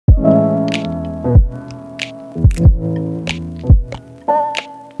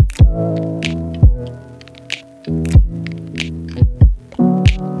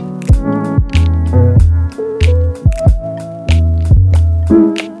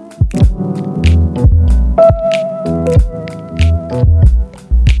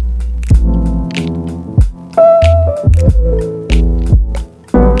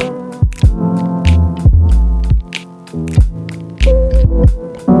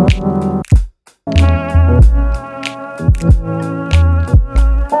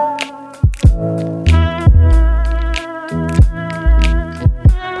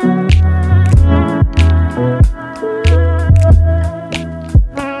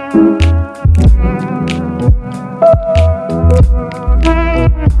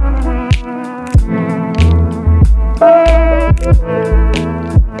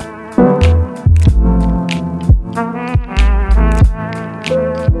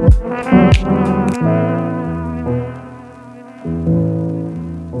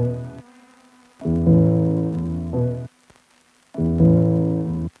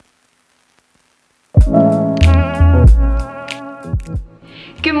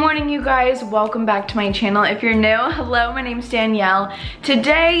Good morning, you guys. Welcome back to my channel. If you're new, hello, my name's Danielle.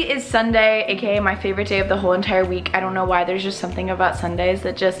 Today is Sunday, aka my favorite day of the whole entire week. I don't know why, there's just something about Sundays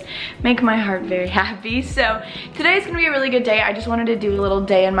that just make my heart very happy. So today's gonna be a really good day. I just wanted to do a little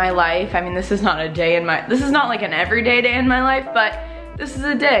day in my life. I mean, this is not like an everyday day in my life, but this is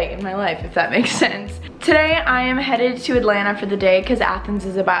a day in my life, if that makes sense. Today I am headed to Atlanta for the day because Athens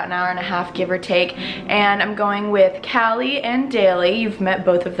is about an hour and a half, give or take, and I'm going with Callie and Daly. You've met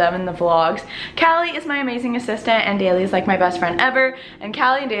both of them in the vlogs. Callie is my amazing assistant and Daly is like my best friend ever, and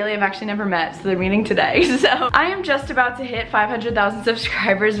Callie and Daly have actually never met, so they're meeting today. So I am just about to hit 500,000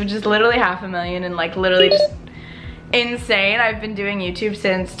 subscribers, which is literally 500,000 and like literally just insane. I've been doing YouTube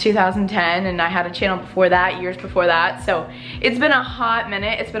since 2010 and I had a channel before that, years before that, so it's been a hot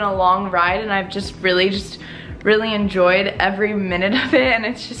minute. It's been a long ride and I've just really enjoyed every minute of it, and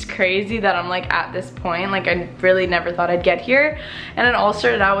it's just crazy that I'm like at this point. Like I really never thought I'd get here, and it all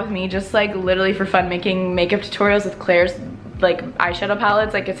started out with me just like literally for fun making makeup tutorials with Claire's like eyeshadow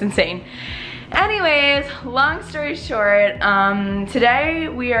palettes. Like it's insane. Anyways, long story short, today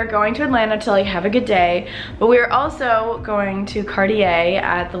we are going to Atlanta to like have a good day, but we are also going to Cartier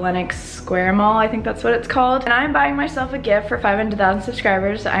at the Lenox Square Mall, I think that's what it's called. And I'm buying myself a gift for 500,000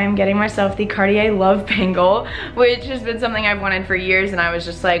 subscribers. I am getting myself the Cartier Love Bangle, which has been something I've wanted for years, and I was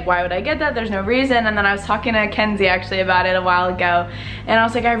just like, why would I get that? There's no reason. And then I was talking to Kenzie actually about it a while ago, and I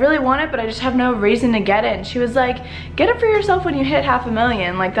was like, I really want it, but I just have no reason to get it. And she was like, get it for yourself when you hit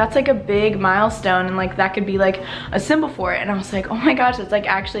 500,000. Like that's like a big milestone, and like that could be like a symbol for it. And I was like, oh my gosh, that's like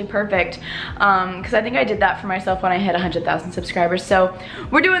actually perfect, because I think I did that for myself when I hit 100,000 subscribers. So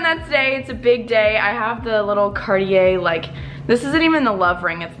we're doing that today. It's a big day. I have the little Cartier, like this isn't even the love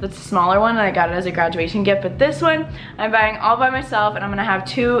ring, it's the smaller one, and I got it as a graduation gift, but this one I'm buying all by myself, and I'm gonna have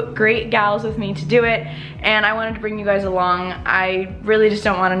two great gals with me to do it, and I wanted to bring you guys along. I really just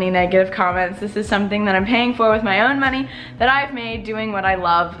don't want any negative comments. This is something that I'm paying for with my own money that I've made doing what I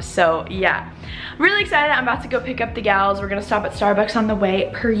love, so yeah. I'm really excited. I'm about to go pick up the gals. We're gonna stop at Starbucks on the way,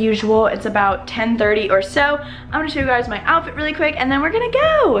 per usual. It's about 10:30 or so. I'm gonna show you guys my outfit really quick, and then we're gonna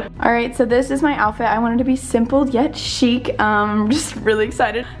go. All right, so this is my outfit. I wanted to be simple yet chic. I'm just really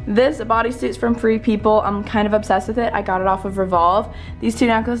excited. This bodysuit's from Free People. I'm kind of obsessed with it. I got it off of Revolve. These two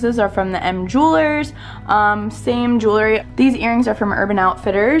necklaces are from the M Jewelers. Same jewelry. These earrings are from Urban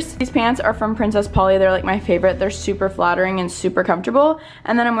Outfitters. These pants are from Princess Polly. They're like my favorite. They're super flattering and super comfortable.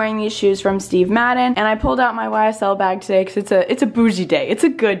 And then I'm wearing these shoes from Steve Madden, and I pulled out my YSL bag today because it's a bougie day. It's a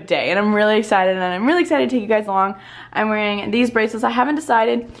good day, and I'm really excited, and I'm really excited to take you guys along. I'm wearing these bracelets. I haven't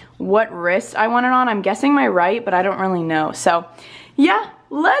decided what wrist I want it on. I'm guessing my right, but I don't really know. So yeah,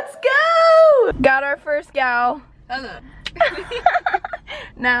 let's go! Got our first gal. Hello.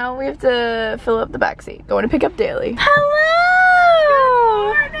 Now we have to fill up the back seat. Going to pick up Daly.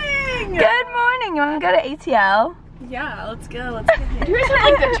 Hello! Good morning! Good morning. You want to go to ATL? Yeah, let's go. Let's go. Do you guys have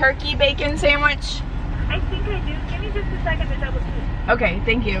like the turkey bacon sandwich? I think I do. Give me just a second to double check. Okay,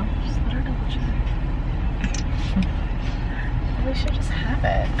 thank you. Just let her double check. We should just have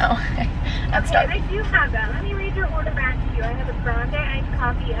it. Oh, that's okay, I do have that. Let me read your order back to you. I have a grande iced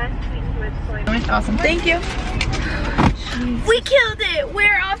coffee unsweetened with soy milk. Awesome. Thank you. Jeez. We killed it.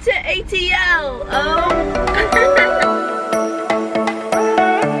 We're off to ATL. Oh.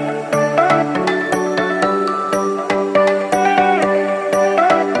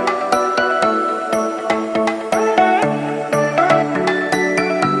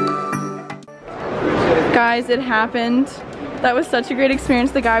 Guys, it happened. That was such a great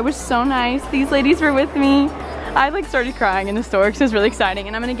experience. The guy was so nice. These ladies were with me. I like started crying in the store because it was really exciting,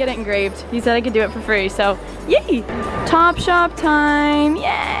 and I'm gonna get it engraved. He said I could do it for free, so yay! Top shop time,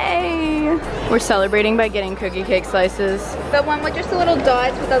 yay! We're celebrating by getting cookie cake slices. The one with just a little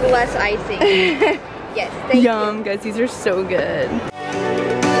dots with a little less icing. Yes, thank you. Yum, guys, these are so good.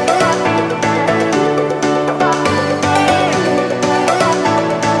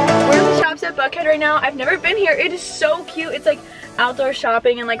 We're at the shops at Buckhead right now. I've never been here. It is so cute. It's like outdoor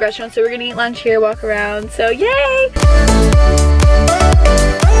shopping and like restaurants. So we're gonna eat lunch here, walk around. So yay!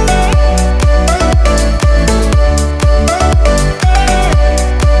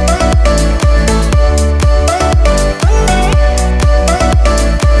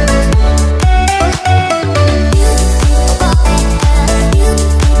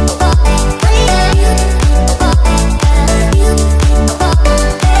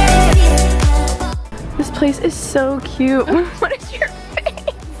 This place is so cute. What is your face?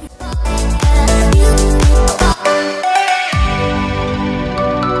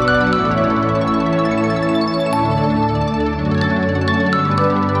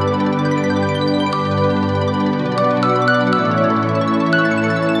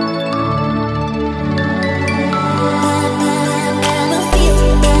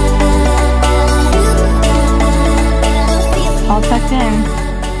 All tucked in.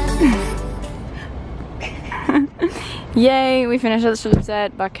 Yay, we finished at the shops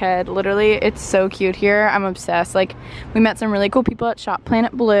at Buckhead. Literally, it's so cute here. I'm obsessed. Like, we met some really cool people at Shop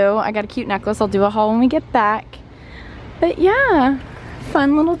Planet Blue. I got a cute necklace. I'll do a haul when we get back. But yeah,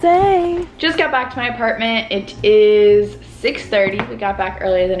 fun little day. Just got back to my apartment. It is 6:30. We got back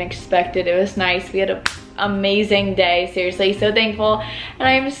earlier than expected. It was nice. We had an amazing day. Seriously, so thankful. And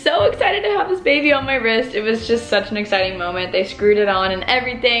I am so excited to have this baby on my wrist. It was just such an exciting moment. They screwed it on and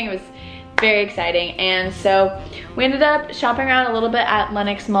everything. It was very exciting. And so we ended up shopping around a little bit at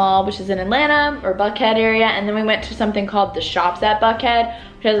Lenox Mall, which is in Atlanta, or Buckhead area, and then we went to something called the Shops at Buckhead,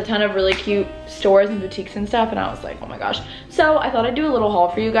 which has a ton of really cute stores and boutiques and stuff, and I was like, oh my gosh. So I thought I'd do a little haul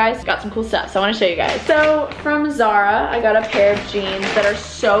for you guys. Got some cool stuff, so I want to show you guys. So from Zara, I got a pair of jeans that are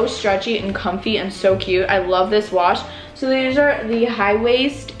so stretchy and comfy and so cute. I love this wash. So these are the high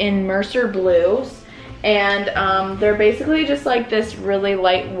waist in Mercer blues. And they're basically just like this really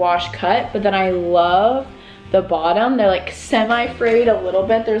light wash cut, but then I love the bottom. They're like semi-frayed a little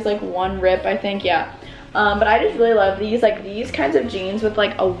bit. There's like one rip, I think, yeah. But I just really love these. Like these kinds of jeans with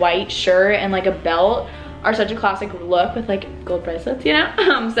like a white shirt and like a belt are such a classic look with like gold bracelets, you know?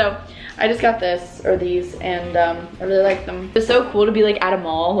 So I just got this, or these, and I really like them. It's so cool to be like at a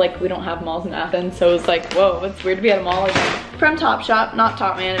mall. Like we don't have malls in Athens, so it's like, whoa, it's weird to be at a mall again. From Topshop, not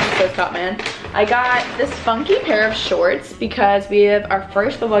Topman, it just says Topman. I got this funky pair of shorts because we have our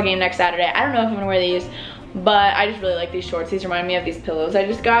first football game next Saturday. I don't know if I'm gonna wear these, but I just really like these shorts. These remind me of these pillows I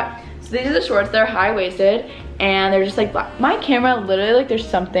just got. So these are the shorts. They're high-waisted and they're just like black. My camera, literally, like there's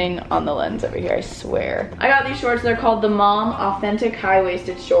something on the lens over here, I swear. I got these shorts. They're called the Mom Authentic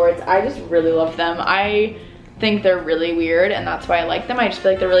High-Waisted Shorts. I just really love them. I think they're really weird and that's why I like them. I just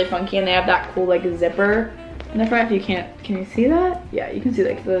feel like they're really funky and they have that cool like zipper in the front. If you can't, can you see that? Yeah, you can see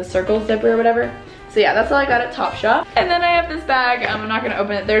like the circle zipper or whatever. So yeah, that's all I got at Topshop. And then I have this bag. I'm not gonna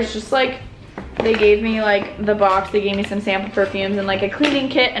open it. There's just like, they gave me like the box, they gave me some sample perfumes and like a cleaning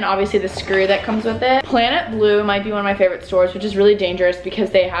kit and obviously the screw that comes with it. Planet Blue might be one of my favorite stores, which is really dangerous because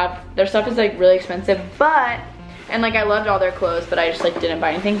they have, their stuff is like really expensive, but, and like I loved all their clothes, but I just like didn't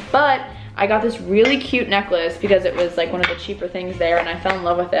buy anything. But I got this really cute necklace because it was like one of the cheaper things there and I fell in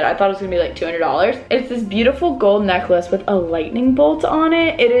love with it. I thought it was gonna be like $200. It's this beautiful gold necklace with a lightning bolt on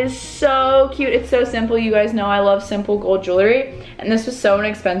it. It is so cute. It's so simple. You guys know I love simple gold jewelry. And this was so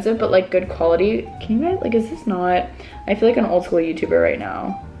inexpensive, but like good quality. Can you guys, like, is this not? I feel like an old school YouTuber right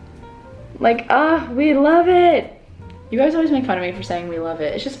now. Like, we love it. You guys always make fun of me for saying we love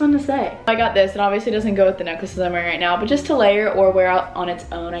it. It's just fun to say. I got this. It obviously doesn't go with the necklaces I'm wearing right now, but just to layer or wear out on its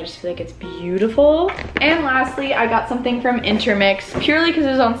own, I just feel like it's beautiful. And lastly, I got something from Intermix purely because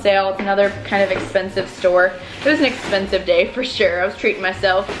it was on sale. It's another kind of expensive store. It was an expensive day for sure. I was treating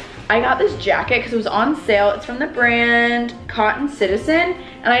myself. I got this jacket because it was on sale. It's from the brand Cotton Citizen.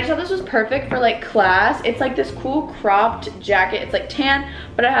 And I just thought this was perfect for like class. It's like this cool cropped jacket. It's like tan,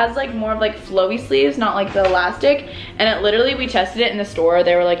 but it has like more of like flowy sleeves, not like the elastic. And it literally, we tested it in the store.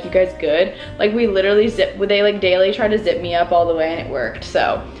 They were like, you guys good? Like we literally they like daily tried to zip me up all the way and it worked.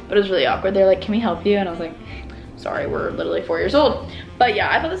 So, but it was really awkward. They're like, can we help you? And I was like, sorry, we're literally 4 years old. But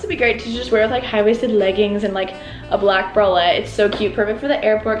yeah, I thought this would be great to just wear with like high-waisted leggings and like a black bralette. It's so cute, perfect for the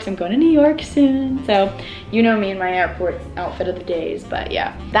airport because I'm going to New York soon. So you know me and my airport outfit of the days. But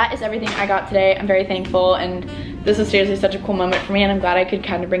yeah, that is everything I got today. I'm very thankful and this was seriously such a cool moment for me and I'm glad I could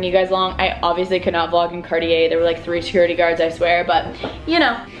kind of bring you guys along. I obviously could not vlog in Cartier. There were like 3 security guards, I swear, but you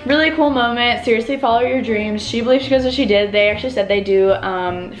know, really cool moment. Seriously, follow your dreams. She believes she goes what she did. They actually said they do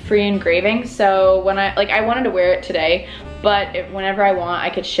free engraving. So when I wanted to wear it today, but whenever I want, I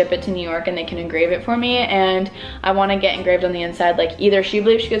could ship it to New York and they can engrave it for me. And I want to get engraved on the inside, like either she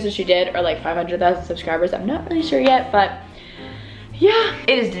believes she goes what she did or like 500,000 subscribers. I'm not really sure yet, but yeah,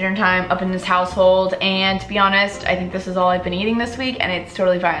 it is dinner time up in this household, and to be honest, I think this is all I've been eating this week, and it's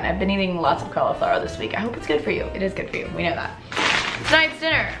totally fine. I've been eating lots of cauliflower this week. I hope it's good for you. It is good for you, we know that. Tonight's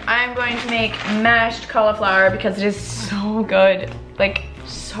dinner, I'm going to make mashed cauliflower because it is so good, like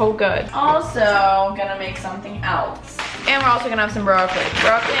so good. Also, gonna make something else. And we're also gonna have some broccoli.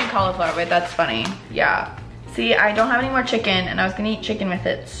 Broccoli and cauliflower, wait, that's funny. Yeah. See, I don't have any more chicken, and I was gonna eat chicken with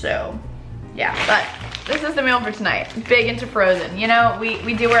it, so yeah, but this is the meal for tonight. Big into frozen. You know,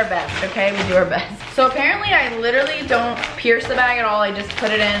 we do our best, okay? We do our best. So apparently I literally don't pierce the bag at all. I just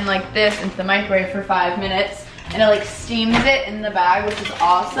put it in like this into the microwave for 5 minutes, and it like steams it in the bag, which is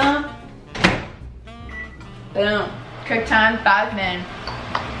awesome. Boom. Cook time, 5 minutes.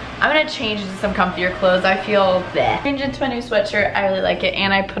 I'm gonna change into some comfier clothes. I feel bleh. Change into my new sweatshirt. I really like it,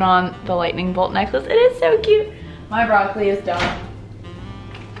 and I put on the lightning bolt necklace. It is so cute. My broccoli is done.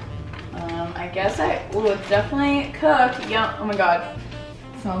 I guess ooh, it's definitely cooked. Yeah, oh my God.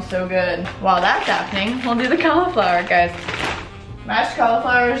 It smells so good. While that's happening, we'll do the cauliflower, guys. Mashed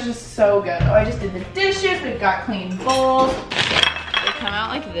cauliflower is just so good. Oh, I just did the dishes. We've got clean bowls. They come out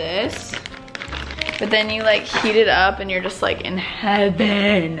like this. But then you like heat it up and you're just like in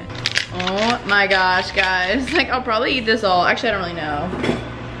heaven. Oh my gosh, guys. Like, I'll probably eat this all. Actually, I don't really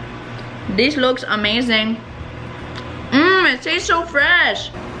know. This looks amazing. Mmm, it tastes so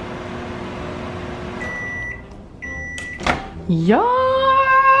fresh.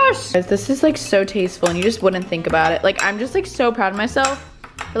 Yes! Guys, this is like so tasteful and you just wouldn't think about it. Like, I'm just like so proud of myself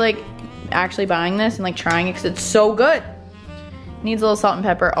for like actually buying this and like trying it because it's so good. Needs a little salt and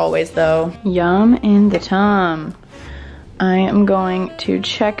pepper always though. Yum in the tum. I am going to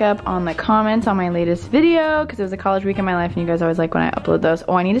check up on the comments on my latest video because it was a college week in my life and you guys always like when I upload those.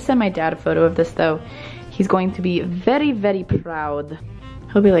 Oh, I need to send my dad a photo of this though. He's going to be very, very proud.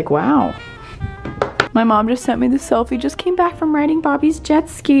 He'll be like, wow. My mom just sent me the selfie, just came back from riding Bobby's jet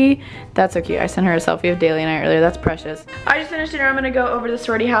ski. That's so cute. I sent her a selfie of Daly and I earlier. That's precious. I just finished dinner. I'm gonna go over to the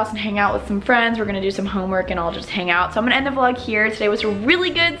sorority house and hang out with some friends. We're gonna do some homework and I'll just hang out. So I'm gonna end the vlog here. Today was a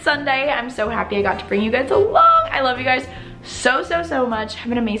really good Sunday. I'm so happy I got to bring you guys along. I love you guys so, so, so much.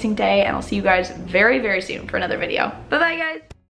 Have an amazing day and I'll see you guys very, very soon for another video. Bye-bye, guys.